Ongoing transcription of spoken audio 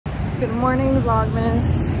Good morning,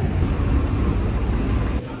 Vlogmas.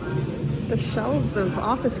 The shelves of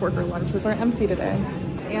office worker lunches are empty today.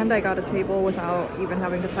 And I got a table without even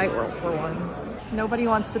having to fight for one. Nobody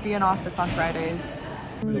wants to be in office on Fridays.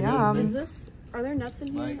 Yeah. Are there nuts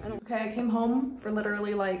in here? Okay, I came home for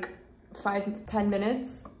literally like 5-10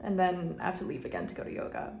 minutes and then I have to leave again to go to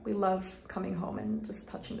yoga. We love coming home and just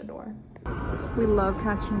touching the door. We love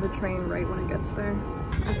catching the train right when it gets there.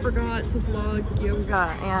 I forgot to vlog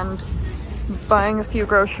yoga and buying a few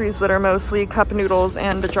groceries that are mostly cup noodles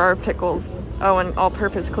and a jar of pickles. Oh, and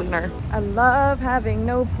all-purpose cleaner. I love having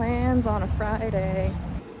no plans on a Friday.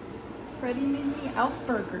 Freddie made me Elf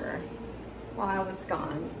burger while I was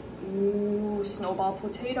gone. Ooh, snowball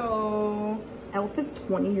potato. Elf is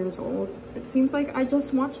 20 years old. It seems like I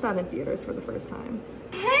just watched that in theaters for the first time.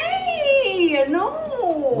 Hey, no.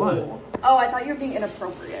 What? Oh, I thought you were being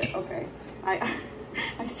inappropriate. Okay,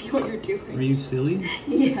 I see what you're doing. Are you silly?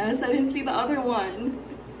 Yes, I didn't see the other one.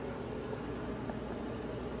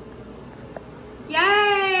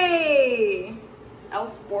 Yay!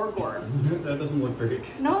 Elf Borgor. That doesn't look very good.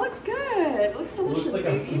 No, it looks good. It looks delicious,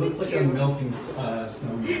 baby. It looks like a melting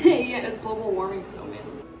snowman. Yeah, it's global warming snowman.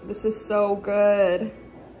 This is so good.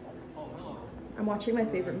 I'm watching my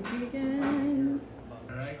favorite movie again.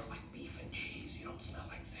 I like beef and cheese. You don't smell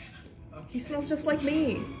like Santa. He smells just like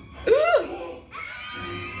me. Ooh!